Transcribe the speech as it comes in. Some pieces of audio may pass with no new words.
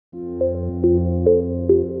At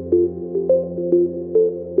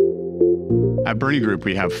Burnie Group,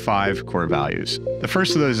 we have 5 core values. The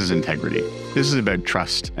first of those is integrity. This is about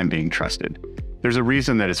trust and being trusted. There's a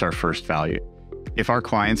reason that it's our first value. If our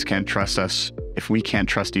clients can't trust us, if we can't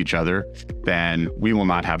trust each other, then we will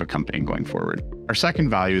not have a company going forward. Our second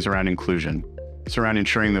value is around inclusion. It's around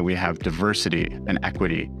ensuring that we have diversity and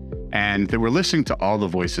equity, and that we're listening to all the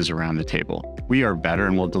voices around the table. We are better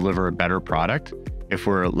and will deliver a better product if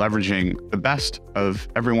we're leveraging the best of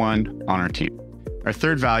everyone on our team. Our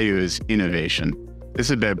third value is innovation. This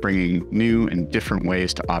is about bringing new and different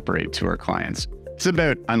ways to operate to our clients. It's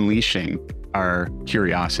about unleashing our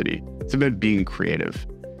curiosity. It's about being creative.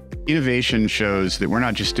 Innovation shows that we're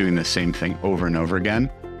not just doing the same thing over and over again,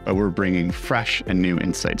 but we're bringing fresh and new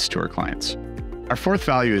insights to our clients. Our fourth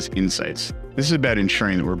value is insights. This is about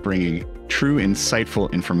ensuring that we're bringing true, insightful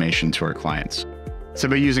information to our clients. It's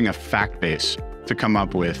about using a fact base to come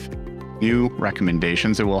up with new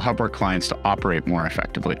recommendations that will help our clients to operate more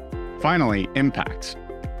effectively. Finally, impact.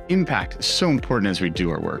 Impact is so important as we do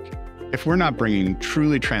our work. If we're not bringing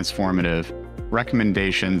truly transformative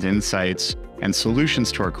recommendations, insights, and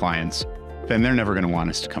solutions to our clients, then they're never going to want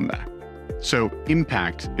us to come back. So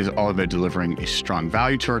impact is all about delivering a strong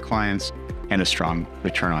value to our clients and a strong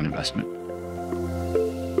return on investment.